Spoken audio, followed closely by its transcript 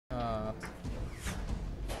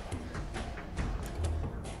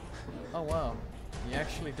Oh wow, he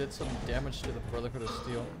actually did some damage to the Brotherhood of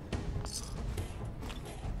Steel.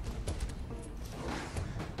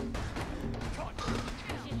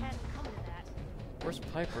 Where's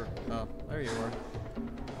Piper? Oh, there you are.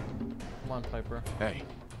 Come on, Piper. Hey.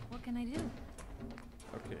 What can I do?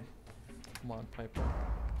 Okay. Come on, Piper.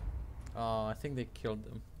 Oh, I think they killed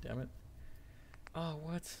them. Damn it. Oh,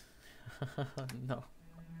 what? No.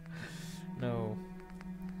 No.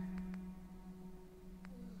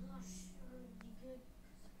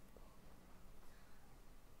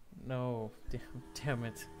 No. Damn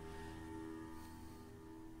it.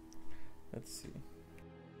 Let's see.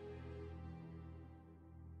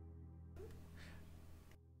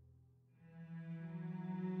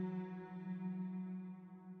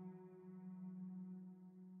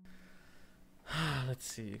 Let's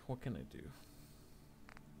see, what can I do?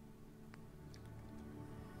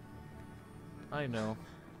 I know.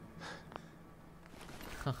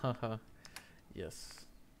 Hahaha. Yes.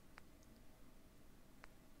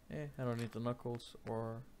 I don't need the knuckles,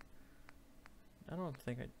 or I don't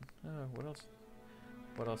think I. What else?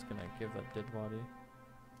 What else can I give that dead body?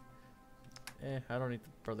 I don't need the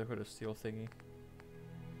Brotherhood of Steel thingy.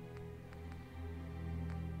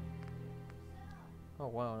 Oh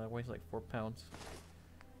wow, that weighs like 4 pounds.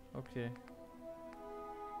 Okay.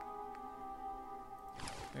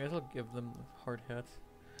 I guess I'll give them the hard hat.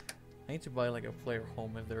 I need to buy like a player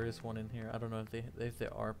home if there is one in here. I don't know if they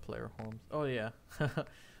are player homes. Oh yeah.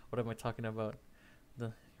 What am I talking about?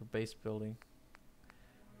 Your base building.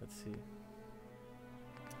 Let's see.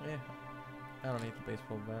 Yeah. I don't need the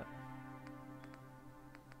baseball bat.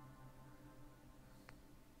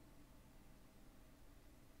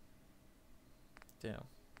 Damn.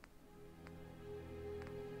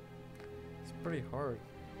 It's pretty hard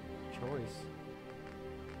choice.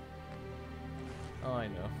 Oh, I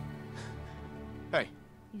know. Hey.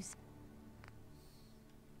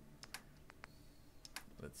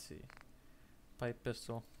 Let's see. Pipe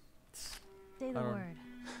pistol. Say the word.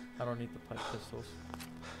 I don't need the pipe pistols.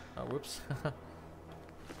 Oh, whoops.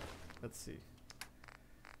 Let's see.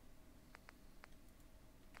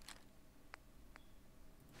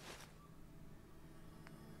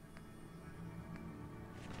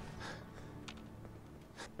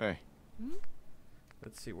 Hey. Hmm?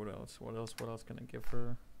 Let's see what else. What else can I give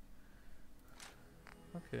her?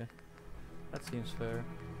 Okay. That seems fair.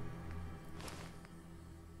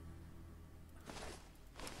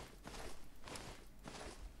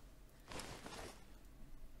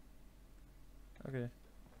 Okay.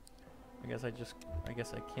 I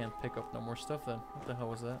guess I can't pick up no more stuff then. What the hell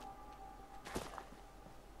was that?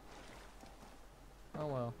 Oh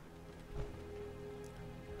wow.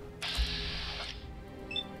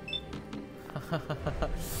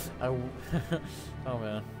 Oh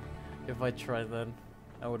man. If I tried that,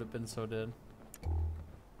 I would have been so dead.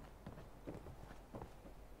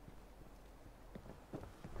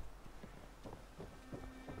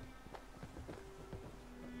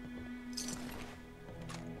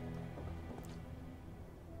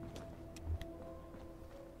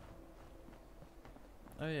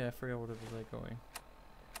 Oh yeah, I forgot what it was like going.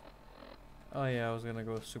 Oh yeah, I was gonna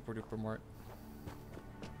go Super Duper Mart.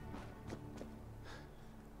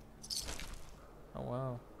 Oh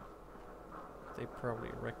wow. They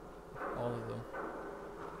probably wrecked all of them.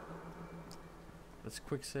 Let's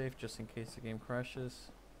quick save just in case the game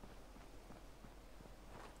crashes.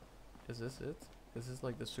 Is this it? Is this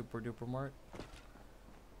like the Super Duper Mart?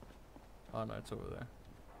 Oh no, it's over there.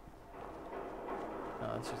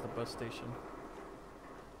 It's just the bus station.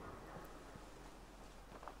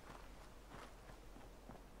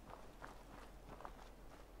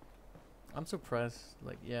 I'm surprised,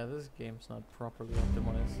 like, yeah, this game's not properly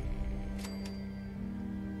optimized.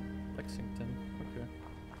 Lexington, okay.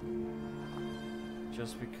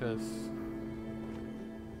 Just because...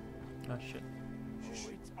 Oh shit.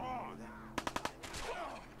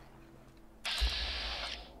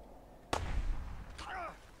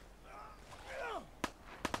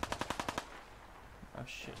 Oh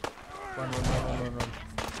shit. Run, run, run, run, run, run.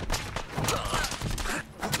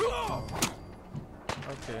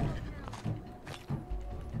 Okay.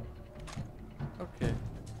 Okay.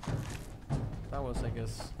 That was, I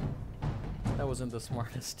guess, that wasn't the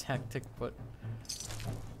smartest tactic, but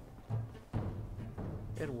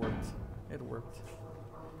it worked. It worked.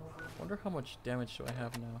 Wonder how much damage do I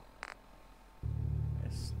have now?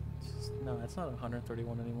 No, it's not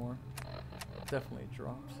 131 anymore. It definitely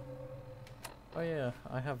dropped. Oh yeah,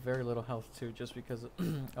 I have very little health too, just because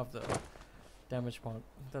of the damage mod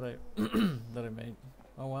that I that I made.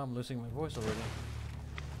 Oh wow, I'm losing my voice already.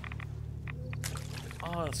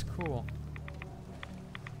 Oh, that's cool.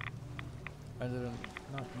 I didn't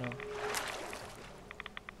not know.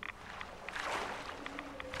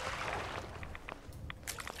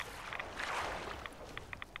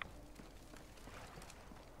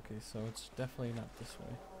 Okay, so it's definitely not this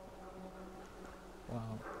way.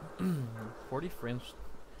 Wow. 40 frames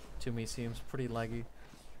to me seems pretty laggy.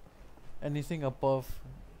 Anything above,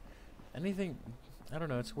 anything, I don't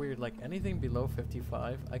know, it's weird, like anything below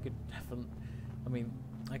 55, I could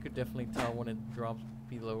definitely tell when it drops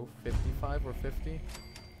below 55 or 50.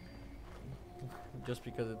 Just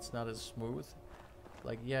because it's not as smooth.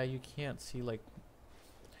 Like, yeah, you can't see, like,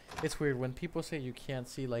 it's weird when people say you can't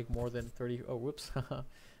see like more than 30, oh whoops,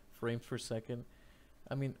 frames per second.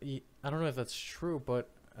 I mean, I don't know if that's true, but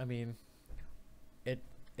I mean,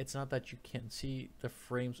 it's not that you can't see the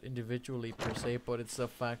frames individually per se, but it's the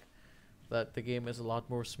fact that the game is a lot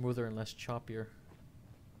more smoother and less choppier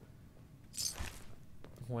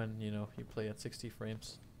when, you know, you play at 60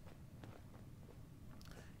 frames.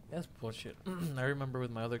 That's bullshit. I remember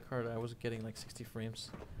with my other card I was getting like 60 frames.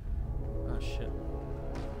 Ah shit.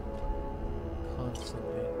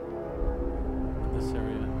 Constantly in this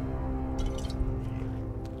area.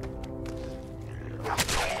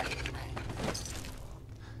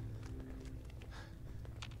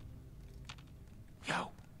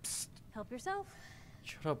 Help yourself.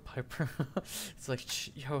 Shut up, Piper. It's like,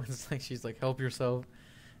 it's like she's like, help yourself.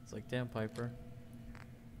 It's like, damn, Piper.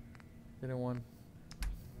 They didn't want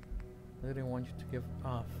you to give.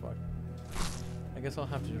 Ah, fuck. I guess I'll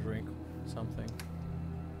have to drink something.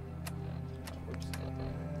 Oops.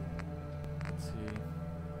 Let's see.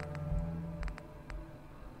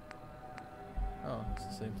 Oh, it's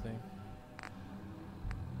the same thing.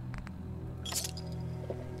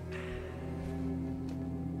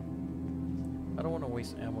 I don't want to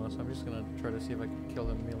waste ammo, so I'm just gonna try to see if I can kill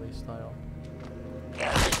them melee style.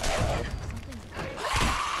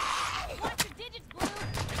 Watch your digits, Blue.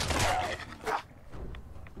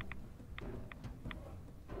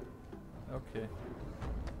 Okay.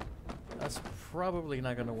 That's probably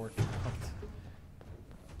not gonna work out.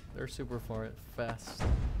 They're super fast.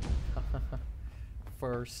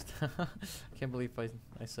 First. Can't believe I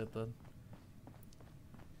said that.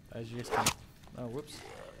 As you guys can... Oh, whoops.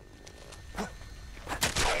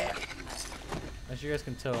 As you guys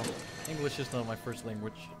can tell, English is not my first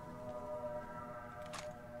language.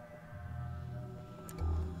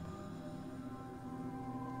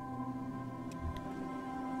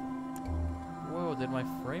 Whoa, did my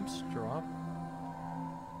frames drop?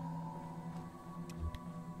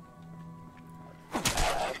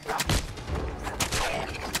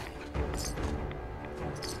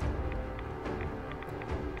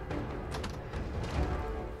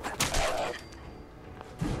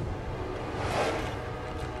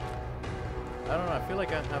 I don't know, I feel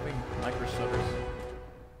like I'm having micro stutters.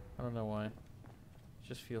 I don't know why. It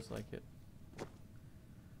just feels like it.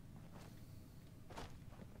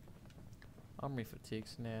 Armory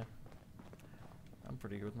fatigues, nah. I'm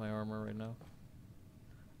pretty good with my armor right now.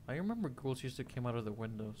 I remember ghouls used to come out of the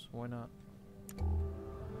windows. Why not?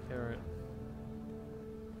 Carrot.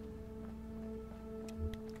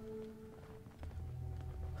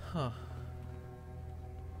 Huh.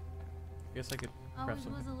 Guess I could craft Always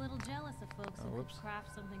something. was a little jealous of folks Oh, who whoops. could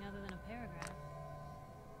craft something other than a paragraph.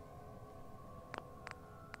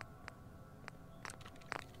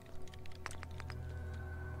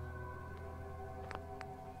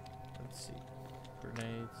 Let's see.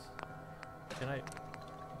 Grenades. Can I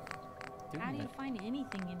do How do you that? find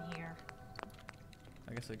anything in here?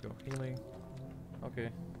 I guess I go healing. Okay.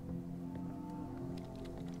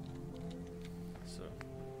 So.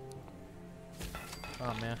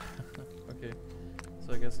 Oh man. Okay.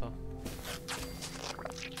 So I guess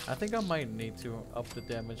I think I might need to up the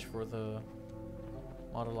damage for the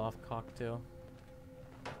Molotov cocktail.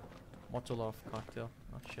 Molotov cocktail.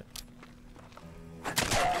 Oh shit.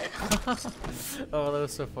 Oh, that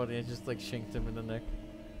was so funny. I just like shanked him in the neck.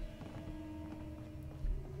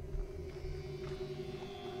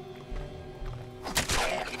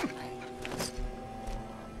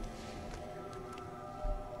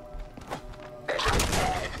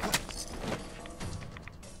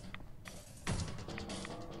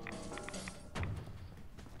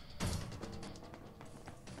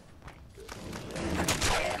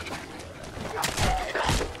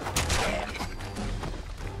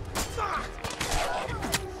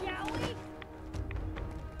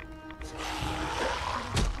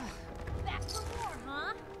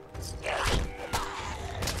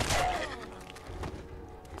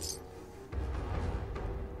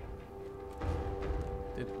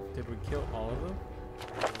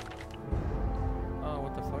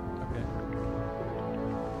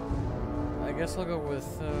 guess I'll go with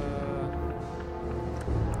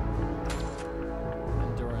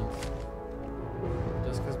endurance.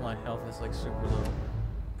 Just because my health is like super low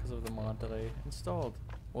because of the mod that I installed.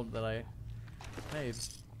 Well, that I made.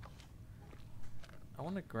 I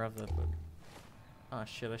want to grab that, but ah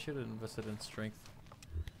shit! I should have invested in strength.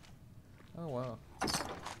 Oh wow.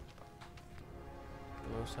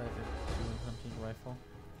 Low-sided dune hunting rifle.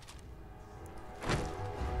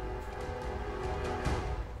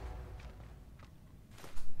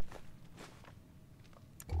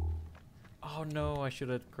 Oh no, I should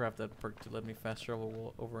have grabbed that perk to let me fast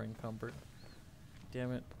travel over encumbered.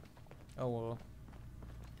 Damn it. Oh well.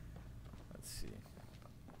 Let's see.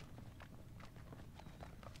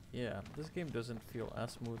 Yeah, this game doesn't feel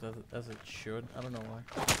as smooth as it should. I don't know why.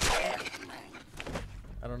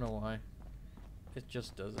 I don't know why. It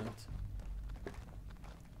just doesn't.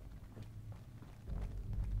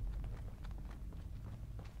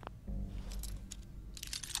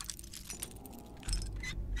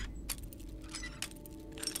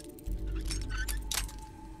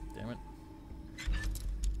 Damn it.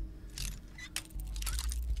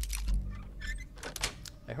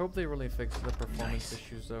 I hope they really fix the performance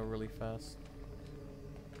issues though really fast.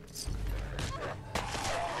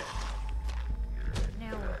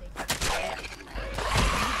 Now what they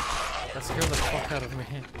That scared the fuck out of me.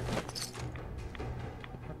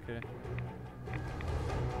 Okay.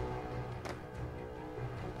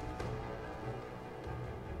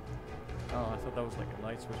 Oh, I thought that was like a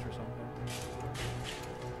light switch or something.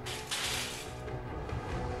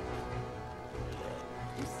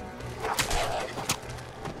 You see it.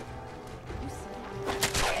 You see it.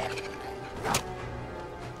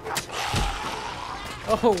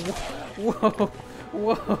 Oh, whoa,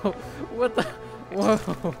 whoa, what the, whoa,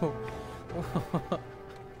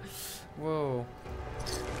 whoa.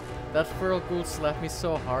 That feral ghoul slapped me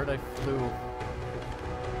so hard I flew.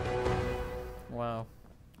 Wow.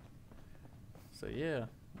 So yeah,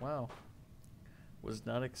 wow. Was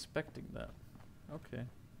not expecting that. Okay.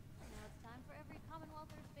 Now it's time for every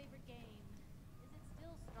Commonwealther's favorite game. Is it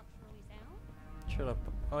still structurally sound? Shut up.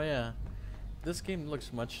 Oh yeah. This game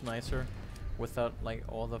looks much nicer without like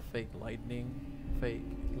all the fake lightning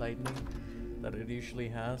that it usually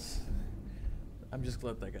has. I'm just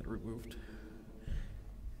glad that got removed.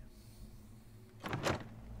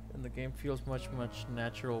 And the game feels much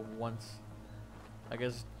natural once. I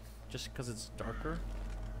guess just because it's darker.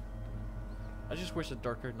 I just wish the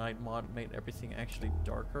Darker Night mod made everything actually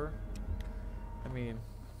darker. I mean,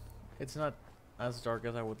 it's not as dark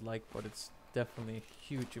as I would like, but it's definitely a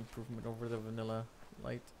huge improvement over the vanilla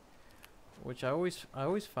light. Which I always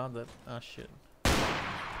found that shit.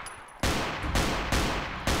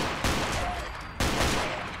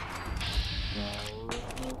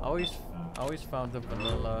 I always found the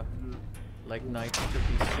vanilla like night to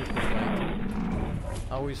be super light.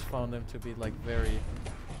 I always found them to be like very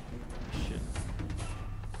shit.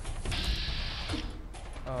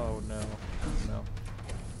 Oh no, no.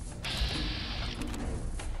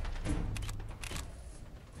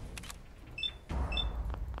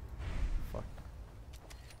 Fuck.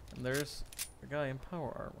 And there's a guy in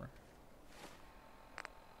power armor.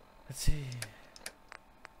 Let's see.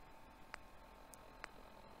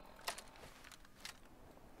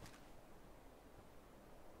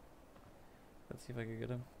 Let's see if I can get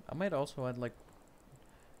him. I might also add like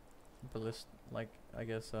ballist, like I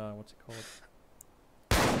guess what's it called?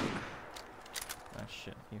 Ah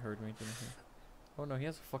shit, he heard me, didn't he? Oh no, he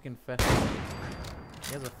has a fucking fat.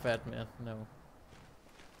 He has a fat man. No.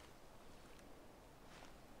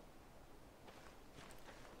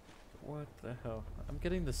 What the hell? I'm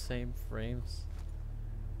getting the same frames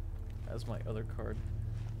as my other card.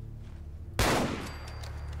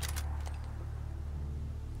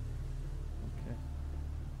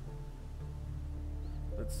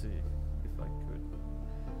 Let's see if I could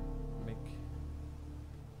make.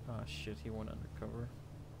 Ah shit, he went undercover.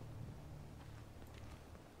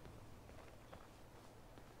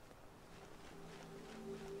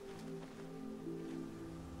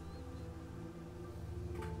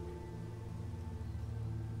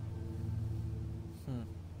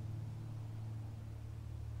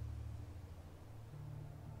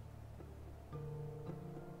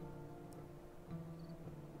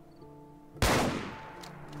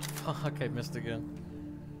 Fuck, I missed again.